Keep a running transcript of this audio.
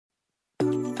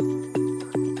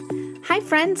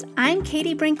friends, I'm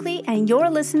Katie Brinkley, and you're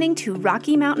listening to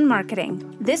Rocky Mountain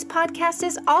Marketing. This podcast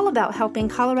is all about helping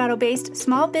Colorado-based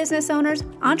small business owners,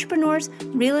 entrepreneurs,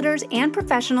 realtors, and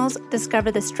professionals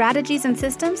discover the strategies and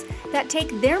systems that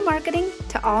take their marketing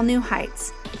to all new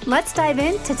heights. Let's dive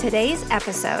into today's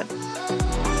episode.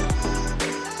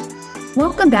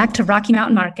 Welcome back to Rocky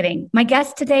Mountain Marketing. My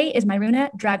guest today is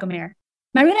Miruna Dragomir.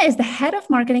 Miruna is the head of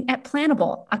marketing at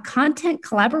Planable, a content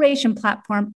collaboration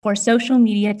platform for social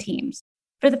media teams.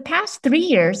 For the past 3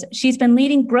 years, she's been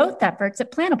leading growth efforts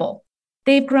at Planable.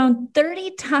 They've grown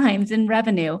 30 times in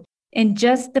revenue in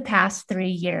just the past 3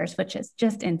 years, which is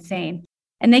just insane.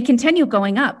 And they continue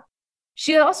going up.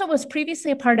 She also was previously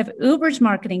a part of Uber's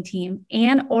marketing team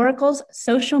and Oracle's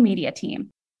social media team.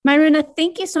 Miruna,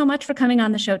 thank you so much for coming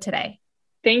on the show today.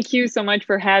 Thank you so much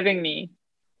for having me.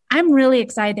 I'm really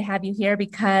excited to have you here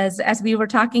because, as we were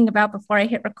talking about before I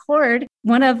hit record,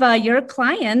 one of your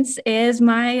clients is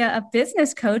my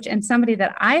business coach and somebody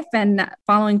that I've been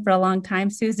following for a long time,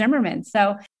 Sue Zimmerman.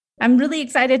 So I'm really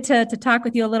excited to talk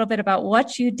with you a little bit about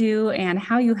what you do and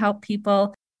how you help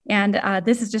people. And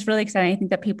this is just really exciting. I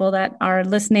think that people that are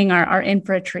listening are in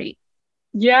for a treat.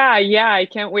 Yeah, I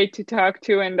can't wait to talk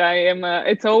to. And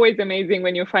it's always amazing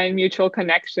when you find mutual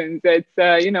connections.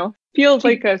 It's, feels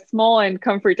like a small and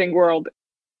comforting world.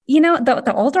 You know,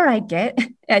 the older I get,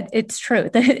 it's true.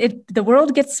 The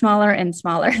world gets smaller and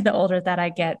smaller the older that I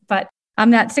get. But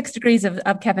I'm at 6 degrees of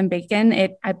Kevin Bacon.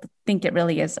 I think it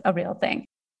really is a real thing.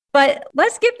 But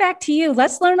let's get back to you.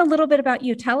 Let's learn a little bit about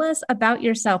you. Tell us about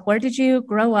yourself. Where did you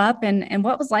grow up and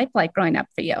what was life like growing up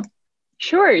for you?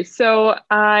 Sure. So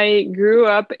I grew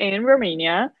up in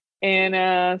Romania, in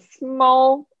a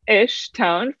small-ish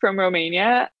town from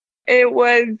Romania. It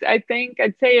was, I'd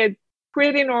say a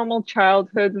pretty normal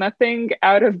childhood, nothing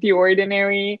out of the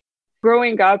ordinary.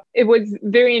 Growing up, it was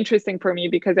very interesting for me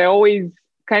because I always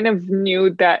kind of knew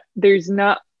that there's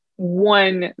not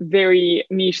one very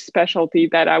niche specialty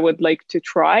that I would like to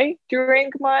try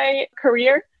during my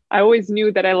career. I always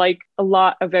knew that I like a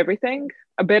lot of everything,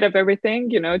 a bit of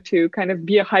everything, to kind of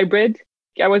be a hybrid.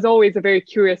 I was always a very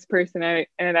curious person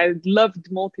and I loved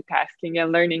multitasking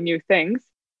and learning new things.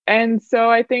 And so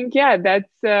I think, that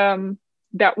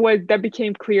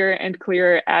became clearer and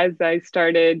clearer as I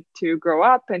started to grow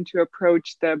up and to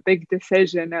approach the big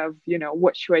decision of,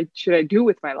 what should I do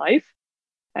with my life?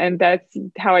 And that's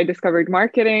how I discovered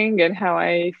marketing and how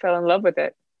I fell in love with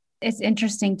it. It's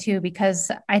interesting too,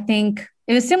 because I think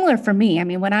it was similar for me. I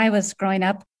mean, when I was growing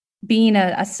up, being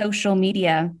a social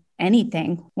media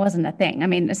anything wasn't a thing. I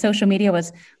mean, social media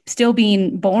was still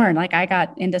being born. Like I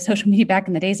got into social media back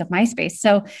in the days of MySpace.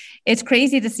 So it's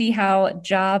crazy to see how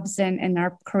jobs and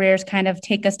our careers kind of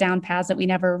take us down paths that we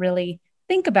never really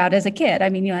think about as a kid. I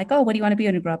mean, you're like, oh, what do you want to be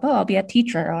when you grow up? Oh, I'll be a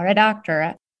teacher or a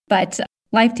doctor. But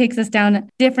life takes us down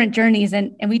different journeys.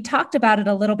 And we talked about it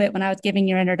a little bit when I was giving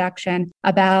your introduction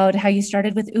about how you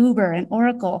started with Uber and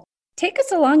Oracle. Take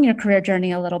us along your career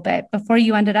journey a little bit before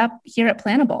you ended up here at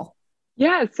Planable.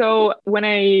 Yeah. So when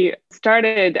I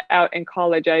started out in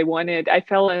college, I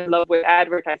fell in love with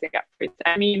advertising at first.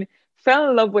 I mean, fell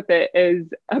in love with it is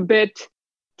a bit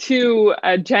too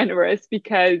generous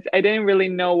because I didn't really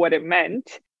know what it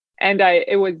meant. And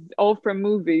it was all from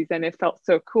movies and it felt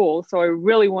so cool. So I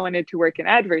really wanted to work in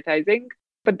advertising.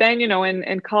 But then,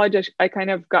 in college, I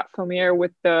kind of got familiar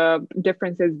with the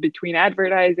differences between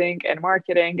advertising and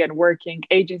marketing and working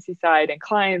agency side and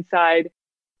client side.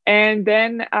 And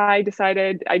then I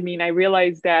decided, I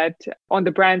realized that on the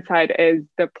brand side is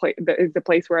the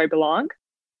place where I belong.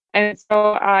 And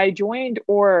so I joined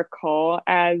Oracle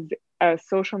as a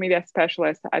social media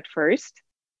specialist at first.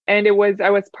 And I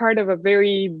was part of a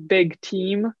very big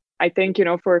team. I think,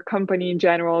 for a company in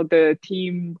general, the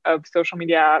team of social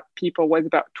media people was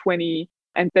about 20,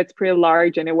 and that's pretty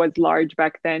large. And it was large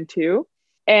back then too.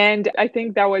 And I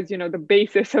think that was, the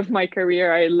basis of my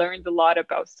career. I learned a lot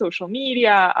about social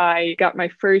media. I got my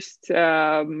first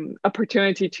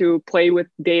opportunity to play with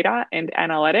data and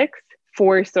analytics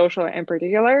for social in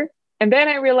particular. And then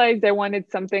I realized I wanted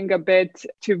something a bit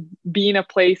to be in a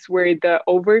place where the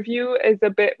overview is a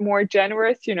bit more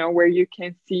generous, where you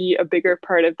can see a bigger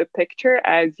part of the picture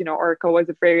as, Oracle was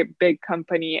a very big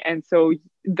company. And so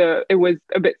it was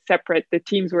a bit separate. The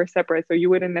teams were separate. So you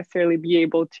wouldn't necessarily be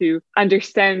able to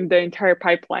understand the entire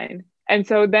pipeline. And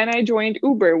so then I joined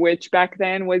Uber, which back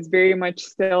then was very much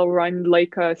still run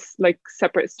like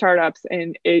separate startups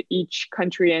in each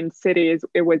country and city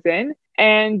it was in.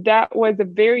 And that was a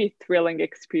very thrilling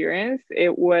experience.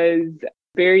 It was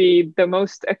the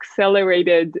most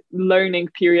accelerated learning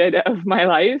period of my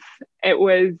life. It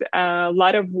was a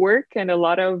lot of work and a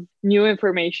lot of new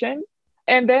information.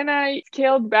 And then I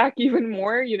scaled back even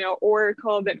more,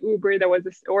 Oracle, then Uber, that was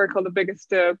Oracle, the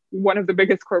biggest, one of the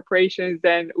biggest corporations,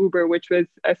 then Uber, which was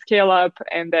a scale up,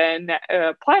 and then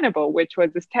Planable, which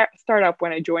was a startup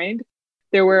when I joined.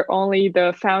 There were only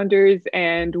the founders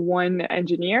and one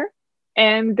engineer.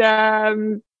 And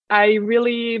I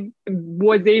really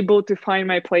was able to find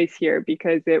my place here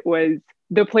because it was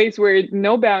the place where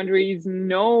no boundaries,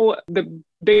 the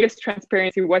biggest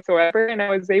transparency whatsoever. And I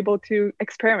was able to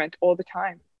experiment all the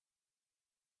time.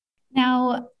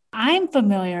 Now, I'm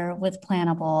familiar with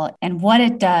Planable and what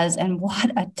it does and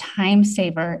what a time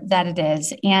saver that it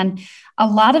is. And a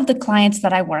lot of the clients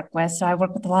that I work with, so I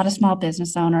work with a lot of small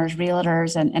business owners,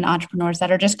 realtors, and entrepreneurs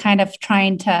that are just kind of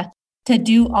trying to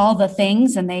do all the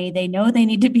things, and they know they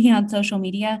need to be on social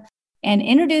media. And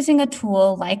introducing a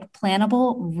tool like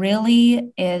Planable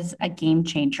really is a game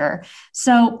changer.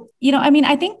 So,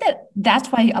 I think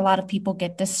that's why a lot of people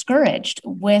get discouraged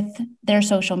with their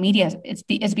social media.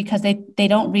 It's because they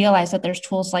don't realize that there's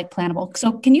tools like Planable.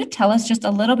 So can you tell us just a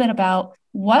little bit about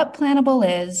what Planable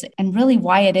is and really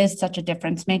why it is such a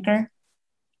difference maker?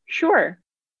 Sure.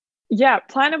 Yeah,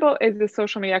 Planable is a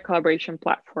social media collaboration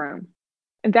platform.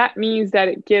 And that means that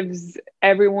it gives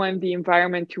everyone the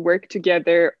environment to work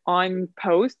together on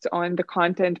posts, on the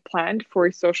content planned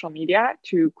for social media,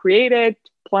 to create it,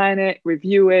 plan it,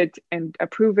 review it, and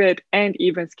approve it, and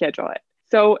even schedule it.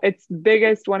 So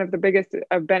one of the biggest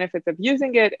benefits of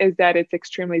using it is that it's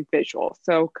extremely visual.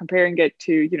 So comparing it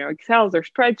to, Excels or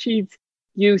spreadsheets,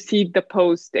 you see the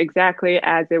post exactly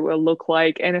as it will look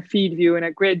like in a feed view, in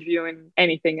a grid view, and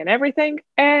anything and everything.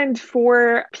 And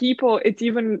for people, it's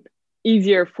even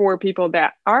easier for people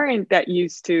that aren't that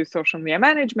used to social media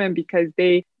management because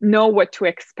they know what to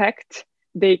expect.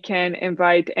 They can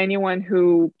invite anyone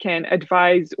who can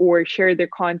advise or share their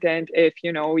content. If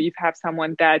you have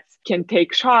someone that can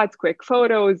take shots, quick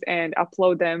photos, and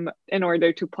upload them in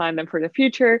order to plan them for the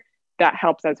future, that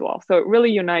helps as well. So it really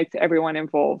unites everyone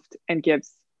involved and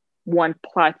gives one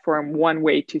platform, one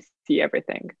way to see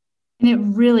everything. And it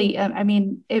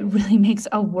really makes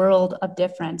a world of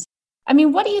difference.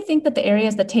 What do you think that the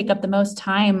areas that take up the most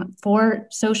time for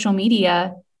social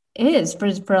media is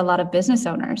for a lot of business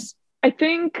owners? I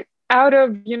think out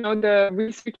of, the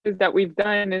researches that we've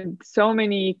done and so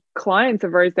many clients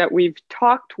of ours that we've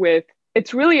talked with,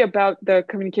 it's really about the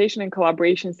communication and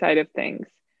collaboration side of things.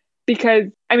 Because,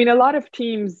 a lot of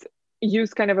teams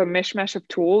use kind of a mishmash of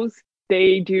tools.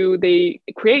 They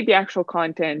create the actual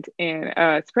content in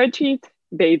a spreadsheet.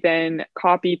 They then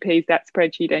copy, paste that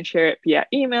spreadsheet and share it via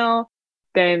email.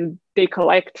 Then they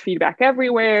collect feedback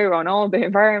everywhere on all the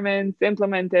environments,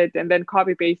 implement it, and then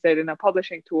copy paste it in a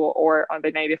publishing tool or on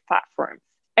the native platforms.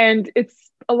 And it's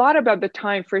a lot about the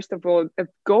time, first of all, of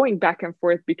going back and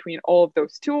forth between all of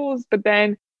those tools, but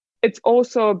then it's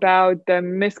also about the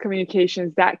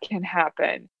miscommunications that can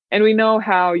happen. And we know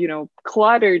how,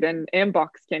 cluttered an inbox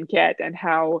can get and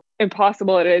how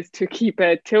impossible it is to keep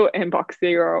it to inbox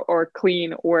zero or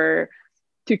clean or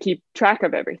to keep track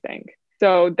of everything.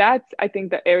 So that's, I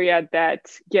think, the area that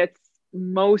gets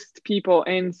most people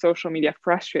in social media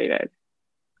frustrated.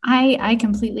 I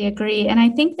completely agree. And I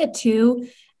think that too,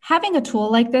 having a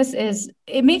tool like this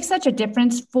it makes such a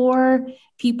difference for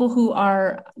people who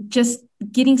are just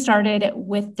getting started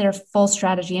with their full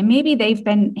strategy. And maybe they've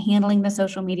been handling the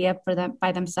social media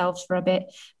by themselves for a bit,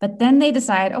 but then they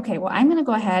decide, okay, well, I'm going to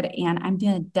go ahead and I'm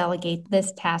going to delegate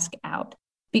this task out.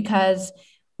 Because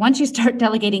once you start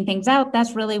delegating things out,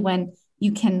 that's really when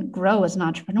you can grow as an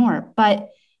entrepreneur. But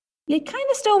you kind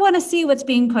of still want to see what's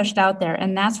being pushed out there.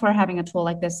 And that's where having a tool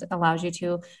like this allows you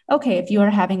to, okay, if you are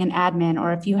having an admin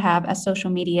or if you have a social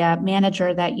media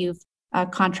manager that you've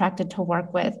contracted to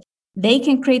work with, they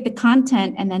can create the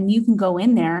content and then you can go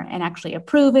in there and actually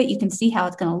approve it. You can see how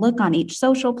it's going to look on each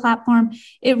social platform.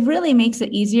 It really makes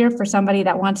it easier for somebody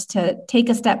that wants to take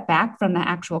a step back from the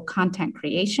actual content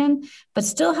creation, but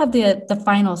still have the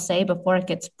final say before it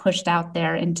gets pushed out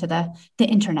there into the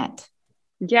internet.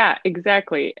 Yeah,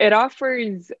 exactly.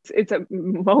 It's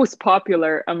most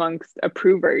popular amongst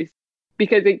approvers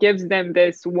because it gives them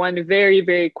this one very,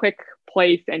 very quick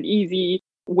place and easy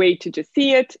way to just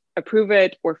see it, approve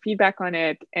it, or feedback on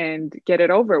it and get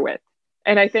it over with.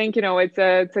 And I think, it's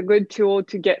a good tool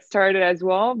to get started as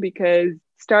well, because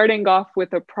starting off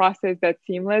with a process that's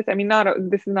seamless.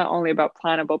 This is not only about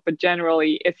Planable, but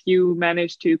generally, if you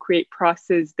manage to create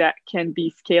process that can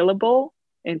be scalable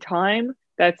in time,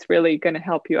 that's really going to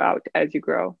help you out as you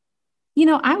grow.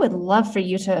 I would love for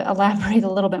you to elaborate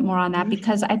a little bit more on that,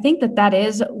 because I think that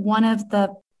is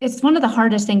it's one of the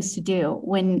hardest things to do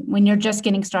when you're just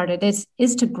getting started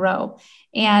is to grow.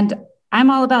 And I'm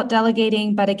all about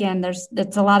delegating, but again,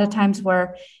 it's a lot of times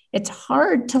where it's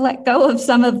hard to let go of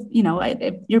some of,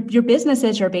 your business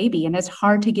is your baby, and it's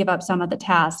hard to give up some of the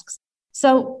tasks.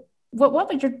 So what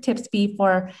would your tips be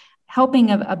for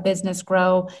helping a business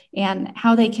grow and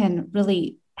how they can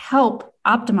really help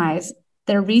optimize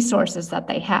their resources that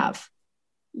they have?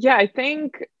 Yeah, I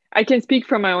think I can speak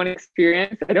from my own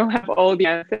experience. I don't have all the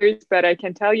answers, but I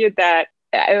can tell you that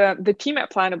the team at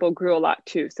Planable grew a lot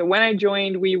too. So when I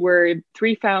joined, we were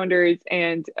 3 founders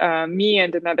and me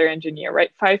and another engineer,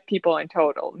 right? 5 people in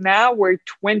total. Now we're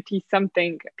 20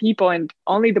 something people, and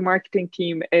only the marketing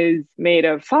team is made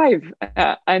of 5.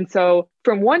 And so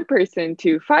from 1 person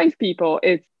to 5 people,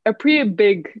 it's a pretty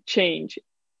big change.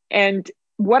 And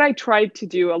what I tried to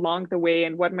do along the way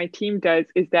and what my team does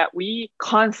is that we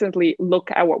constantly look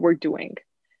at what we're doing.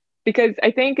 Because I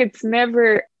think it's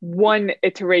never one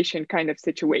iteration kind of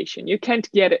situation. You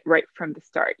can't get it right from the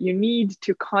start. You need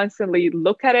to constantly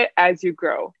look at it as you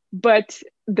grow. But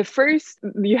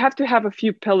you have to have a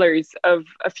few pillars of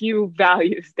a few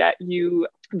values that you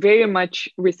very much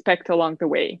respect along the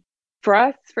way. For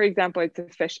us, for example, it's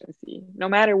efficiency. No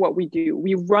matter what we do,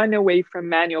 we run away from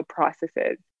manual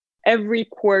processes. Every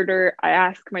quarter, I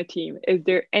ask my team, is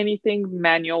there anything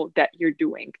manual that you're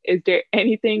doing? Is there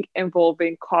anything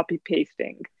involving copy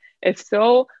pasting? If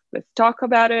so, let's talk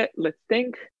about it, let's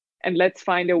think, and let's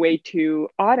find a way to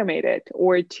automate it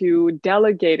or to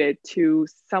delegate it to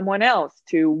someone else,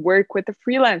 to work with a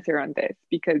freelancer on this,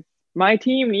 because my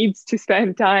team needs to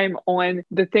spend time on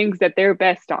the things that they're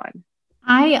best on.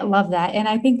 I love that. And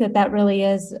I think that really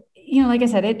is, like I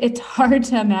said, it's hard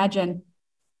to imagine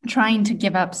trying to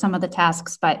give up some of the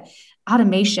tasks, but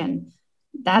automation,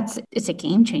 it's a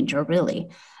game changer, really.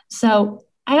 So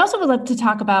I also would love to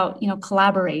talk about,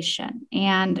 collaboration.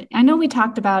 And I know we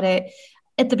talked about it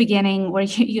at the beginning where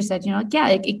you said,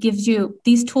 it gives you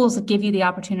these tools that give you the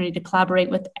opportunity to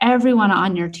collaborate with everyone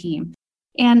on your team.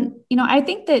 And, I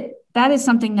think that is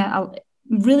something that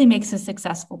really makes a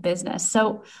successful business.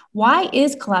 So why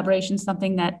is collaboration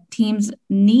something that teams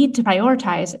need to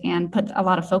prioritize and put a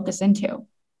lot of focus into?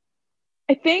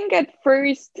 I think at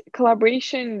first,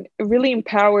 collaboration really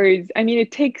empowers,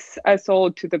 it takes us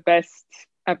all to the best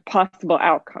possible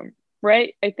outcome,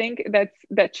 right? I think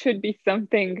that should be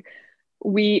something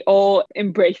we all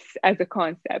embrace as a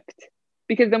concept,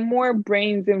 because the more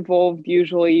brains involved,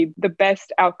 usually the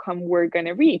best outcome we're going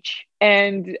to reach.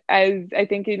 And as I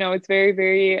think, it's very,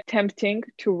 very tempting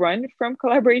to run from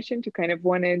collaboration, to kind of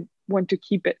want to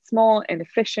keep it small and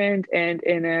efficient and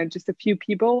in just a few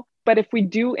people. But if we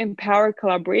do empower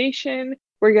collaboration,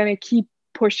 we're going to keep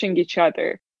pushing each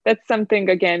other. That's something,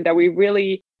 again, that we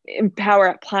really empower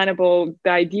at Planable. The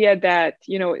idea that,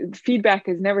 feedback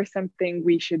is never something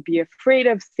we should be afraid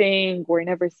of saying, or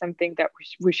never something that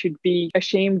we should be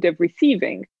ashamed of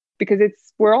receiving, because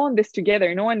we're all in this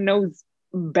together. No one knows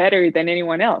better than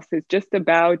anyone else. It's just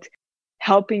about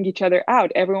helping each other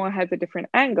out. Everyone has a different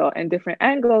angle, and different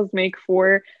angles make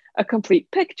for a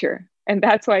complete picture. And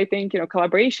that's why I think,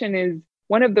 collaboration is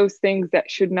one of those things that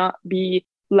should not be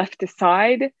left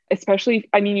aside, especially,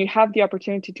 you have the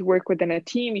opportunity to work within a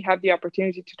team, you have the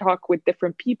opportunity to talk with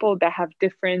different people that have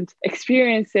different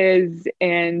experiences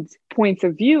and points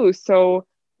of view. So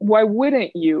why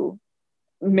wouldn't you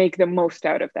make the most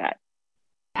out of that?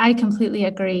 I completely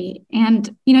agree.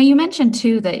 And, you mentioned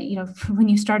too that, when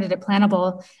you started at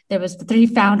Planable, there was the 3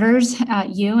 founders,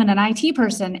 you and an IT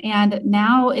person. And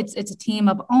now it's a team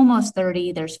of almost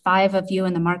 30. There's 5 of you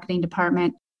in the marketing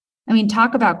department.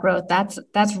 Talk about growth. That's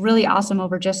really awesome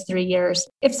over just 3 years.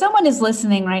 If someone is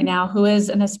listening right now who is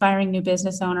an aspiring new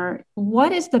business owner,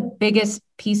 what is the biggest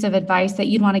piece of advice that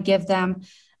you'd want to give them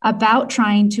about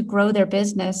trying to grow their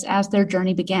business as their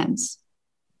journey begins?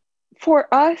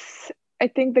 For us, I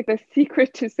think that the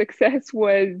secret to success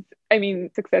was,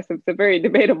 success is a very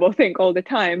debatable thing all the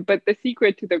time, but the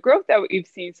secret to the growth that we've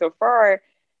seen so far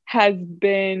has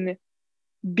been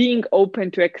being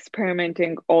open to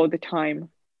experimenting all the time.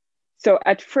 So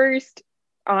at first,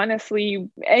 honestly,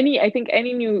 I think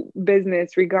any new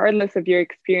business, regardless of your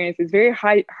experience, is very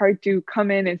hard to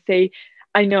come in and say,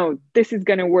 I know this is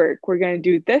going to work. We're going to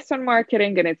do this on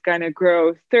marketing and it's going to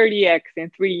grow 30x in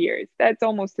 3 years. That's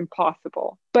almost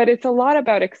impossible. But it's a lot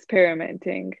about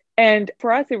experimenting. And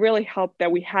for us, it really helped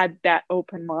that we had that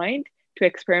open mind to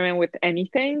experiment with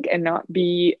anything and not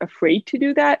be afraid to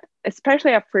do that,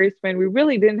 especially at first when we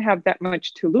really didn't have that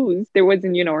much to lose. There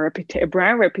wasn't, a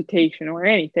brand reputation or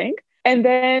anything. And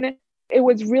then it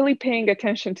was really paying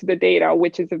attention to the data,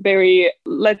 which is a very,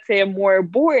 let's say, a more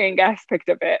boring aspect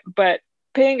of it. But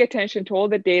paying attention to all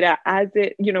the data as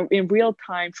it, in real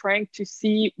time, trying to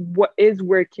see what is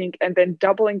working and then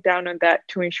doubling down on that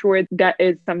to ensure that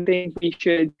is something we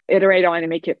should iterate on and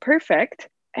make it perfect,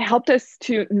 helped us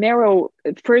to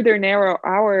further narrow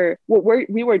what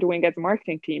we were doing as a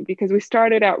marketing team, because we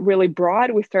started out really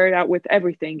broad. We started out with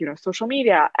everything, social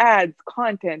media, ads,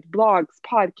 content, blogs,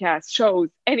 podcasts, shows,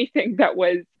 anything that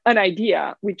was an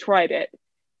idea, we tried it.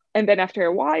 And then after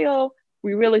a while,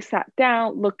 we really sat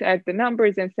down, looked at the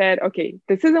numbers and said, okay,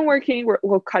 this isn't working.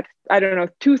 We'll cut,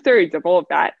 2/3 of all of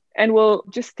that. And we'll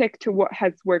just stick to what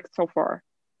has worked so far.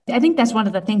 I think that's one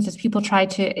of the things is people try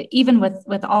to, even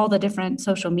with all the different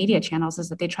social media channels, is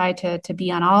that they try to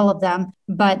be on all of them,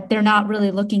 but they're not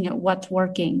really looking at what's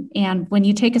working. And when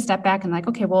you take a step back and like,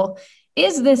 okay, well,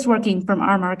 is this working from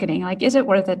our marketing? Like, is it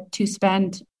worth it to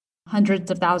spend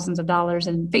hundreds of thousands of dollars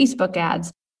in Facebook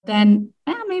ads? Then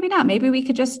maybe not. Maybe we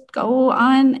could just go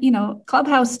on,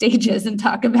 Clubhouse stages and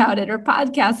talk about it, or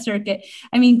podcast circuit.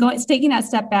 I mean, taking that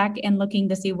step back and looking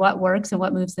to see what works and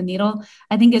what moves the needle,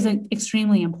 I think is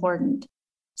extremely important.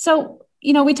 So,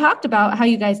 we talked about how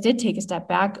you guys did take a step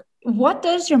back. What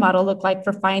does your model look like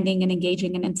for finding and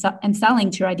engaging and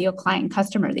selling to your ideal client and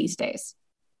customer these days?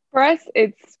 For us,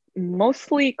 it's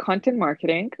mostly content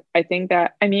marketing. I think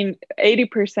that,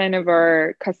 80% of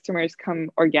our customers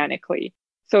come organically.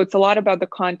 So it's a lot about the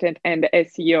content and the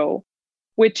SEO,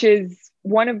 which is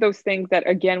one of those things that,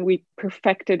 again, we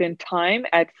perfected in time.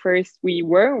 At first, we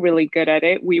weren't really good at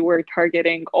it. We were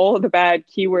targeting all the bad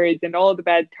keywords and all the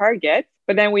bad targets,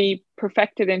 but then we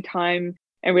perfected in time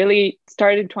and really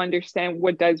started to understand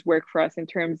what does work for us in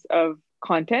terms of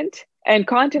content. And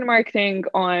content marketing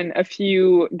on a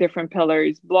few different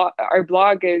pillars. Our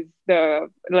blog is the,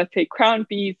 let's say, crown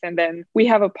piece, and then we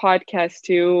have a podcast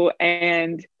too.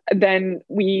 And then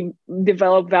we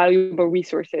develop valuable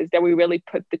resources that we really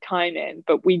put the time in.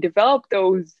 But we develop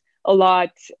those a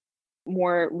lot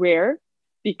more rare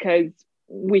because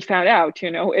we found out,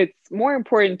 it's more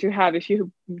important to have, if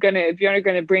you're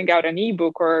gonna bring out an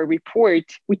ebook or a report,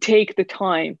 we take the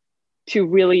time to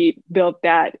really build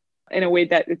that in a way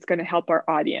that it's going to help our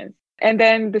audience. And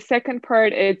then the second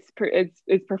part is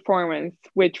performance,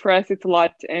 which for us, it's a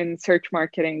lot in search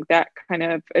marketing. That kind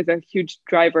of is a huge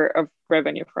driver of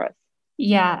revenue for us.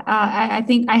 Yeah, I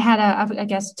think I had a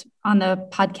guest on the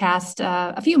podcast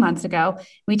a few months ago.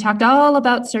 We talked all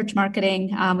about search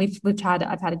marketing. I've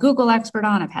had a Google expert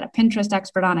on. I've had a Pinterest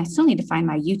expert on. I still need to find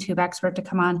my YouTube expert to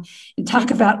come on and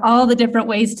talk about all the different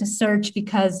ways to search,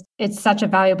 because it's such a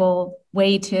valuable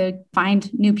way to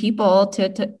find new people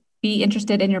to be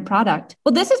interested in your product.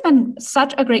 Well, this has been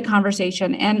such a great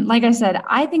conversation. And like I said,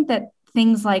 I think that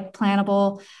things like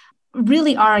Planable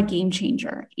really are a game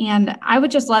changer. And I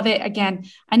would just love it. Again,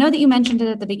 I know that you mentioned it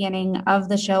at the beginning of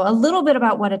the show, a little bit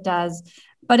about what it does,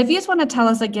 but if you just want to tell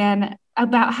us again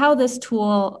about how this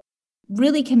tool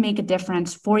really can make a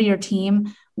difference for your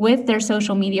team with their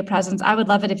social media presence, I would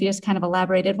love it if you just kind of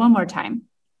elaborated one more time.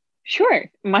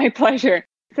 Sure. My pleasure.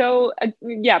 So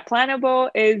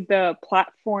Planable is the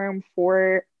platform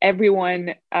for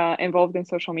everyone involved in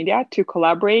social media to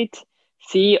collaborate,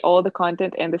 see all the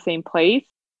content in the same place.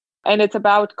 And it's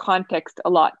about context a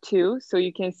lot too. So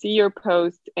you can see your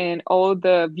posts in all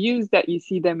the views that you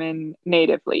see them in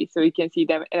natively. So you can see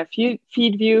them in a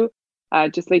feed view,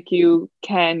 just like you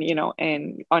can,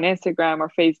 on Instagram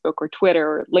or Facebook or Twitter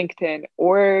or LinkedIn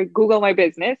or Google My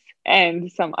Business,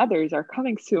 and some others are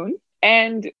coming soon.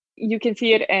 And you can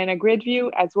see it in a grid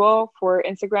view as well for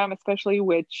Instagram, especially,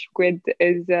 which grid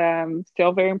is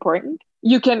still very important.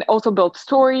 You can also build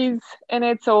stories in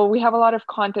it. So we have a lot of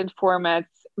content formats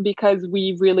because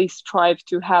we really strive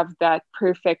to have that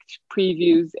perfect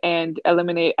previews and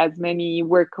eliminate as many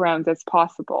workarounds as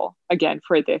possible, again,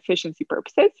 for the efficiency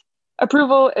purposes.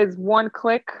 Approval is one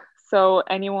click. So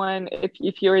anyone,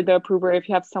 if you're the approver, if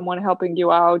you have someone helping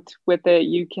you out with it,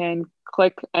 you can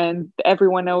click and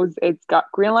everyone knows it's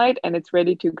got green light and it's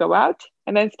ready to go out.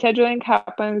 And then scheduling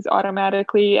happens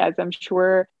automatically, as I'm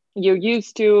sure you're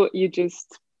used to. You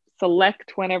just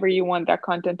select whenever you want that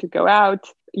content to go out.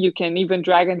 You can even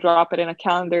drag and drop it in a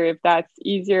calendar if that's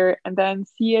easier, and then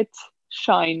see it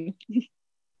shine.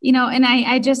 And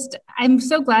I'm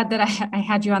so glad that I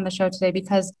had you on the show today,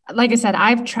 because like I said,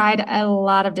 I've tried a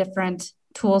lot of different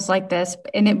tools like this,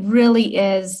 and it really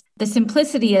is the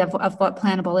simplicity of what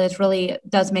Planable is really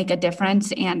does make a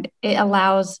difference. And it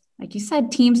allows, like you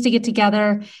said, teams to get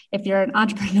together. If you're an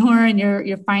entrepreneur and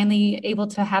you're finally able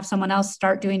to have someone else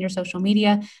start doing your social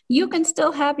media, you can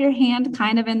still have your hand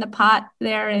kind of in the pot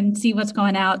there and see what's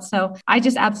going out. So I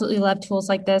just absolutely love tools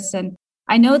like this. And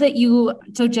I know that you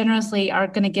so generously are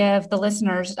going to give the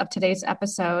listeners of today's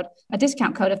episode a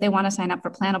discount code if they want to sign up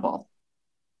for Planable.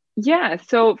 Yeah.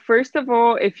 So first of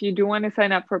all, if you do want to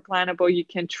sign up for Planable, you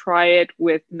can try it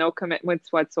with no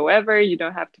commitments whatsoever. You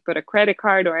don't have to put a credit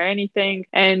card or anything.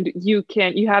 And you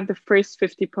have the first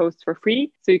 50 posts for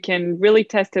free. So you can really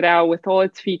test it out with all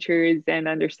its features and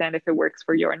understand if it works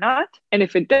for you or not. And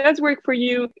if it does work for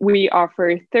you, we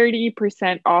offer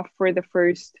 30% off for the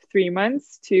first 3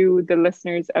 months to the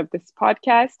listeners of this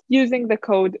podcast using the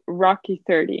code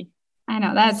Rocky30. I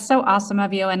know, that's so awesome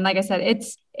of you. And like I said,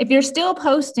 if you're still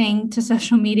posting to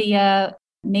social media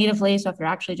natively, so if you're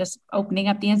actually just opening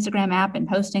up the Instagram app and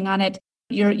posting on it,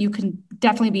 you can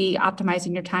definitely be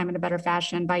optimizing your time in a better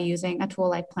fashion by using a tool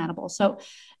like Planable. So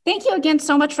thank you again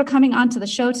so much for coming on to the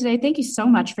show today. Thank you so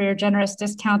much for your generous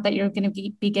discount that you're going to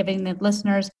be giving the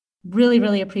listeners. Really,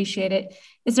 really appreciate it.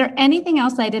 Is there anything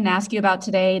else I didn't ask you about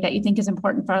today that you think is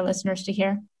important for our listeners to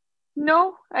hear?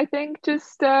 No, I think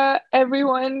just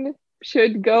everyone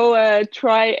should go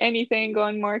try anything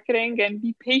on marketing and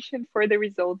be patient for the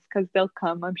results because they'll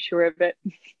come, I'm sure of it.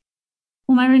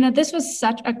 Well, Marina, this was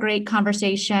such a great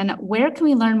conversation. Where can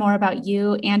we learn more about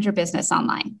you and your business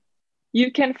online?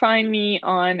 You can find me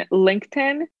on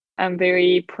LinkedIn. I'm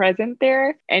very present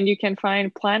there. And you can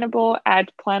find Planable at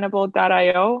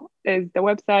planable.io is the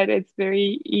website. It's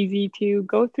very easy to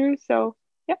go through. So,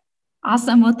 yeah.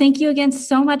 Awesome. Well, thank you again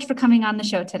so much for coming on the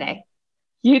show today.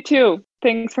 You too.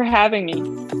 Thanks for having me.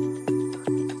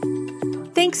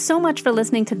 Thanks so much for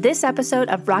listening to this episode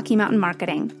of Rocky Mountain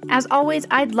Marketing. As always,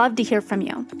 I'd love to hear from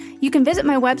you. You can visit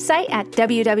my website at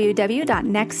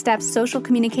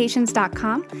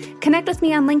www.nextstepsocialcommunications.com, connect with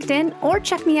me on LinkedIn, or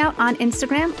check me out on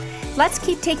Instagram. Let's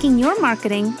keep taking your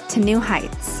marketing to new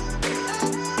heights.